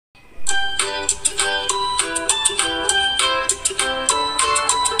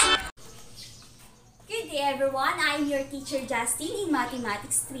your teacher Jastine in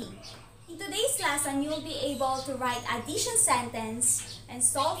Mathematics 3. In today's lesson, you'll be able to write addition sentence and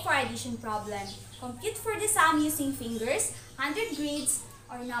solve for addition problem. Compute for the sum using fingers, 100 grids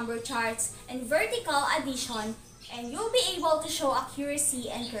or number charts, and vertical addition, and you'll be able to show accuracy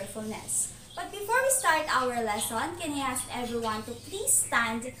and carefulness. But before we start our lesson, can I ask everyone to please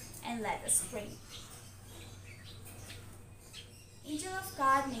stand and let us pray. Angel of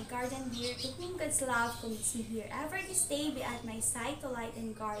God, my guardian dear, to whom God's love commits me here, ever this day be at my side to light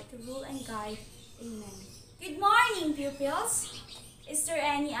and guard, to rule and guide. Amen. Good morning, pupils. Is there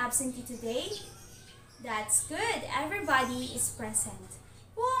any absentee today? That's good. Everybody is present.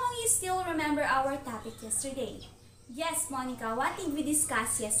 Who among you still remember our topic yesterday? Yes, Monica, what did we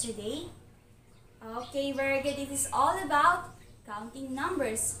discuss yesterday? Okay, very good. It is all about counting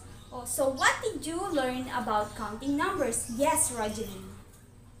numbers. Oh, so what did you learn about counting numbers? Yes, Rogeline.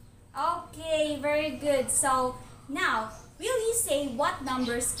 Okay, very good. So now, will you say what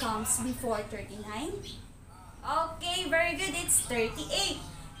numbers comes before 39? Okay, very good. It's 38.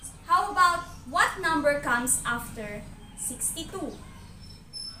 How about what number comes after 62?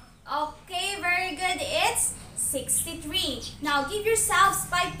 Okay, very good. It's 63. Now give yourselves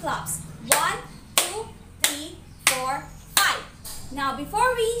 5 claps. 1, 2, 3, 4, 5. Now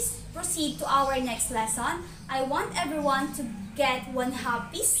before we proceed to our next lesson, I want everyone to get one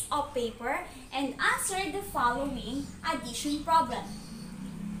half piece of paper and answer the following addition problem.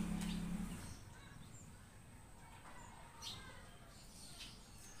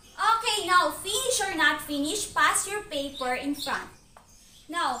 Okay, now finish or not finish, pass your paper in front.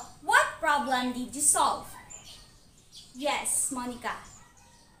 Now, what problem did you solve? Yes, Monica.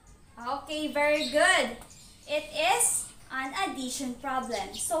 Okay, very good. It is an addition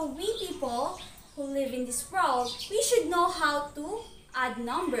problem. So we people who live in this world, we should know how to add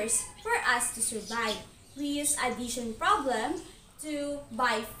numbers for us to survive. We use addition problem to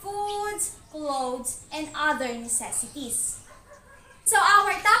buy foods, clothes, and other necessities. So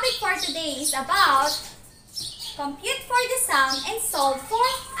our topic for today is about compute for the sum and solve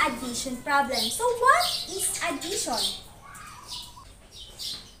for addition problem. So what is addition?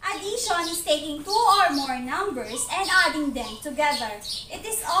 Addition is taking two or more numbers and adding them together. It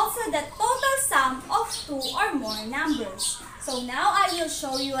is also the total sum of two or more numbers. So now I will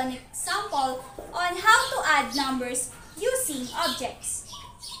show you an example on how to add numbers using objects.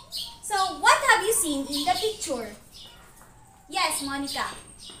 So what have you seen in the picture? Yes, Monica.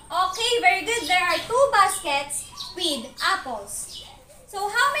 Okay, very good. There are 2 baskets with apples. So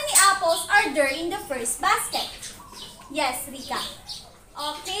how many apples are there in the first basket? Yes, Rika.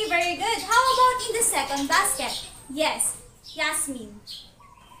 Okay, very good. How about in the second basket? Yes, Yasmin.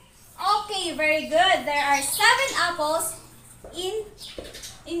 Okay, very good. There are 7 apples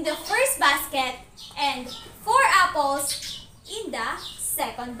in the first basket and 4 apples in the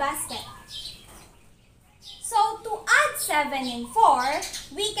second basket. So to add 7 and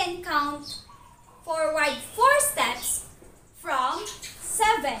 4, we can count forward 4 steps from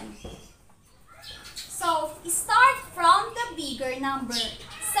 7. So start from the bigger number.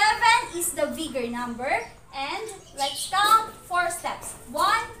 7 is the bigger number, and let's count 4 steps. 1,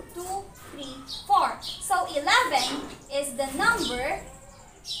 2, 3, 4. So 11 is the number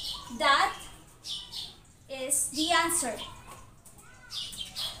that is the answer.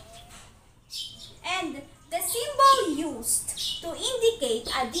 And the symbol used to indicate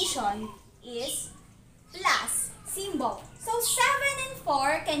addition is plus symbol. So 7 and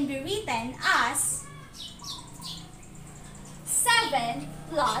 4 can be written as 7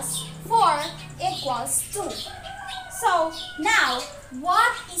 plus 4 equals 2. So now,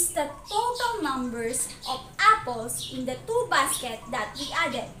 what is the total numbers of apples in the 2 baskets that we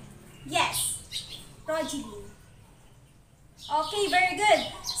added? Yes, Rogeline. Okay, very good.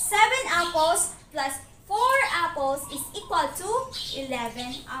 7 apples plus 4 apples is equal to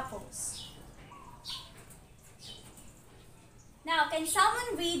 11 apples. Now, can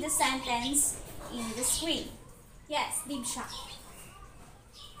someone read the sentence in the screen? Yes, Dibsha.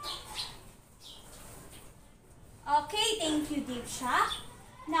 Okay, thank you, Dibsha.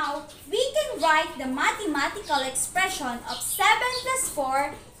 Now, we can write the mathematical expression of 7 plus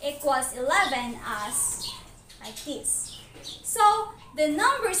 4 equals 11 as like this. So, the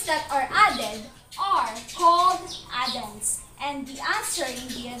numbers that are added are called addends, and the answer in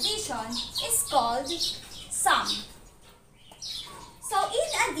the addition is called sum. So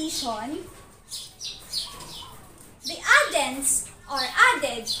in addition, the addends are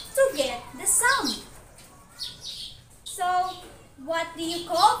added to get the sum. So what do you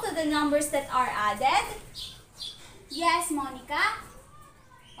call to the numbers that are added? Yes, Monica.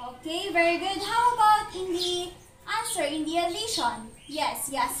 Okay, very good. How about in the answer in the addition? Yes,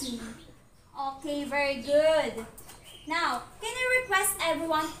 Yasmin. Okay, very good. Now, can I request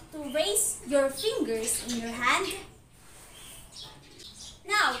everyone to raise your fingers in your hand?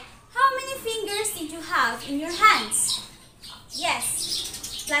 Now, how many fingers did you have in your hands?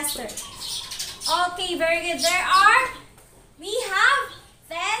 Yes, Lester. Okay, very good. We have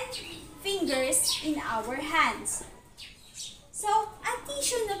 10 fingers in our hands. So,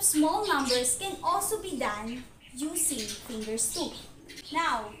 addition of small numbers can also be done using fingers too.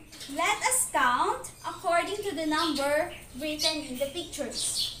 Now, let us count according to the number written in the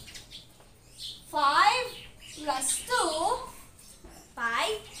pictures. 5 plus 2,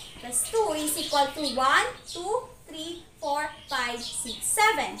 5 plus 2 is equal to 1, 2, 3, 4, 5, 6,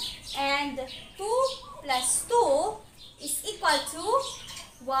 7. And 2 plus 2 is equal to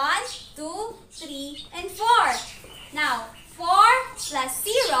 1, 2, 3, and 4. Now, 4 plus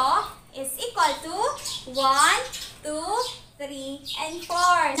 0 is equal to 1, 2, 3, and 4.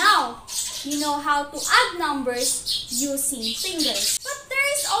 Now, you know how to add numbers using fingers. But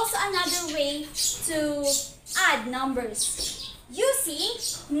there is also another way to add numbers using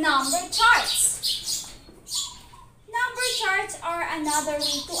number charts. Number charts are another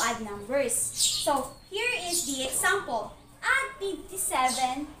way to add numbers. So, here is the example. Add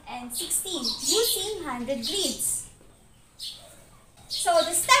 57 and 16 using 100 grids. So,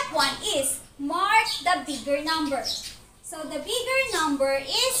 the step 1 is mark the bigger number. So, the bigger number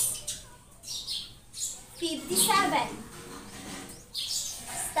is 57.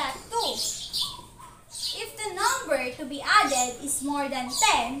 Step 2. If the number to be added is more than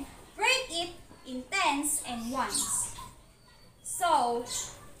 10, break it in tens and ones. So,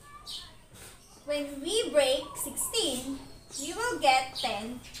 when we break 16, we will get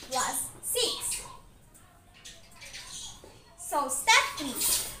 10 plus 6. So, step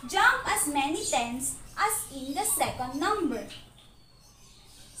 3. Jump as many tens as in the second number.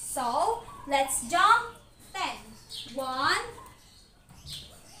 So, let's jump 10. 1,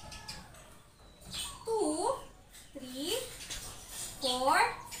 2, 3, 4,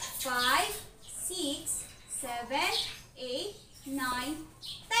 5, 6, 7, 8, 9,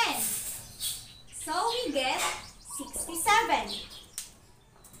 10. So, we get 67.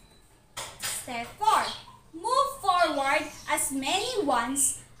 Step 4. Move forward as many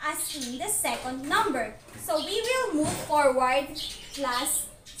ones as in the second number. So, we will move forward plus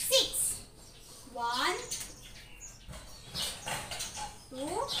 6. 1, 2,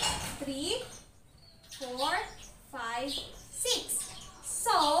 3, 4, 5, 6.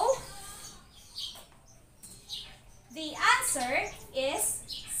 So, the answer is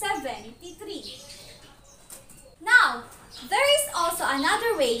 73. Now, there is also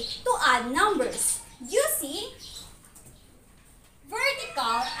another way to add numbers using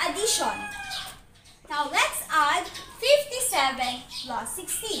vertical addition. Now, let's add 57 plus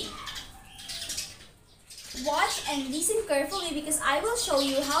 16. Watch and listen carefully because I will show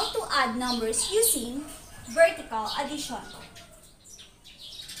you how to add numbers using vertical addition.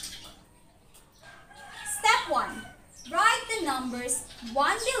 Step 1. Write the numbers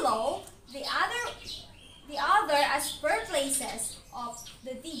one below the other as per places of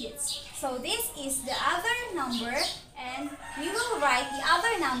the digits. So this is the other number and we will write the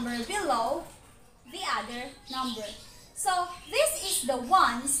other number below the other number. So this is the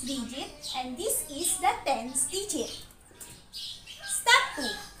ones digit and this is the tens digit. Step 2.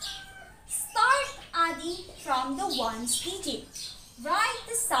 Start adding from the ones digit. Write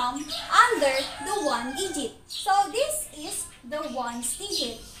the sum under the one digit. So this is the ones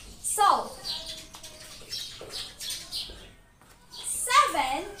digit. So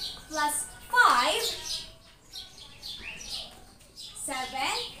 7 plus 5, 7,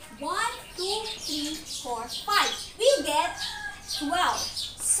 1, 2, 3, 4, 5. We get 12.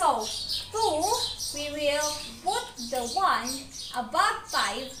 So 2, we will put the 1 above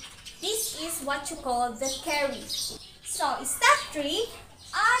 5. This is what you call the carry. So step 3,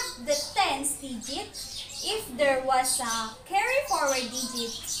 add the tens digit. If there was a carry forward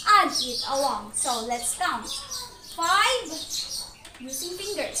digit, add it along. So let's count. 5, using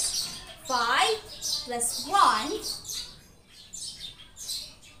fingers. 5 plus 1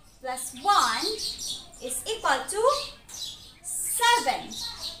 plus 1 is equal to 7.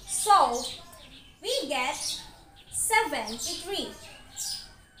 So we get 73.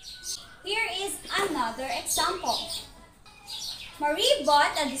 Here is another example. Marie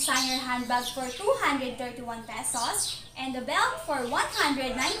bought a designer handbag for 231 pesos and a belt for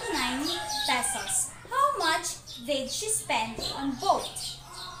 199 pesos. How much did she spend on both?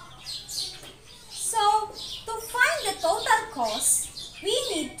 So, to find the total cost, we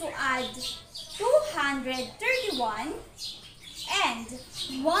need to add 231 131 and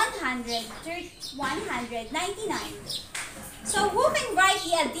 199. So who can write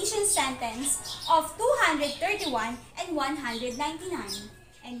the addition sentence of 231 and 199?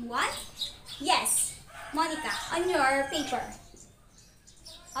 Anyone? Yes, Monica, on your paper.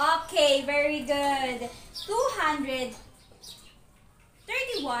 Okay, very good.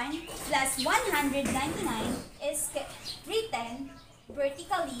 231 plus 199 is written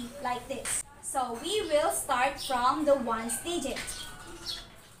vertically like this. So we will start from the ones digit.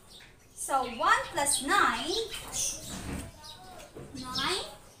 So 1 plus 9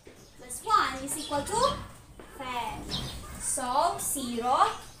 plus 1 is equal to 10. So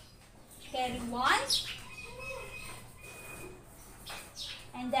 0, carry 1,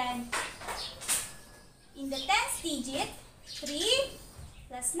 and then in the tens digit, 3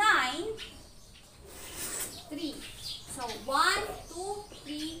 plus 9, 3. So 1, 2,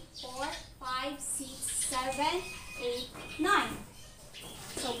 3, 4, 5, 6, 7, 8, 9.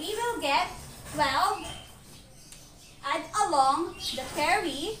 So we will get 12. Add along the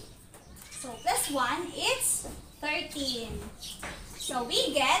carry. So plus 1, it's 13. So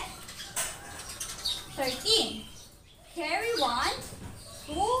we get 13. Carry 1,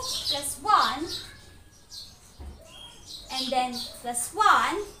 2 plus 1, and then plus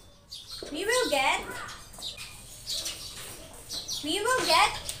 1, we will get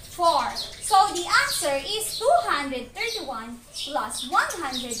 4. So the answer is 231 plus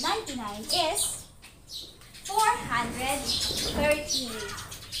 199 is 430.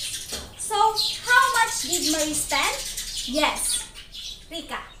 So how much did Marie spend? Yes,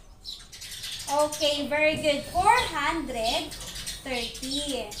 Rika. Okay, very good.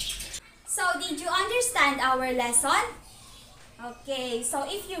 430. So did you understand our lesson? Okay, so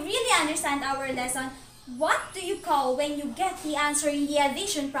if you really understand our lesson, what do you call when you get the answer in the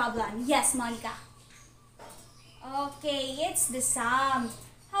addition problem? Yes, Monica. Okay, it's the sum.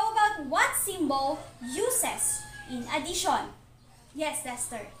 How about what symbol uses in addition? Yes,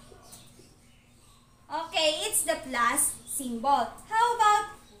 Lester. Okay, it's the plus symbol. How about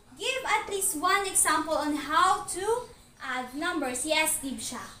give at least one example on how to add numbers? Yes,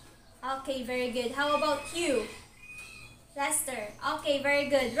 Dibsha. Okay, very good. How about you? Lester. Okay, very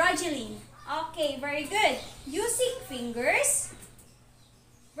good. Rogeline. Okay, very good. Using fingers,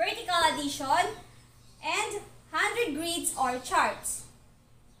 vertical addition, and 100 grids or charts.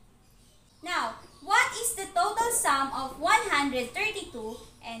 Now, what is the total sum of 132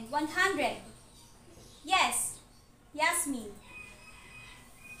 and 100? Yes, Yasmin.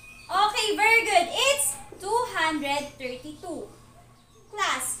 Okay, very good. It's 232.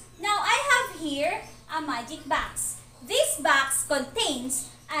 Class, now I have here a magic box. This box contains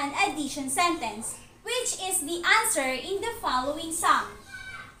an addition sentence, which is the answer in the following sum.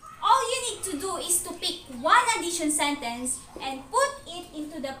 All you need to do is to pick one addition sentence and put it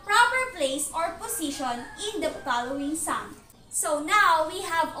into the proper place or position in the following sum. So now we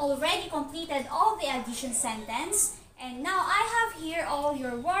have already completed all the addition sentence, and now I have here all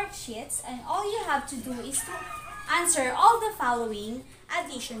your worksheets, and all you have to do is to answer all the following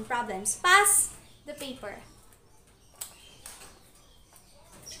addition problems. Pass the paper.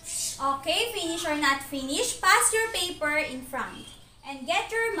 Okay, finish or not finish, pass your paper in front and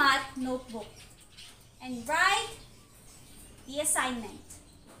get your math notebook and write the assignment.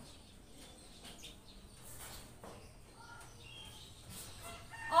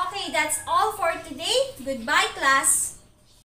 Okay, that's all for today. Goodbye, class.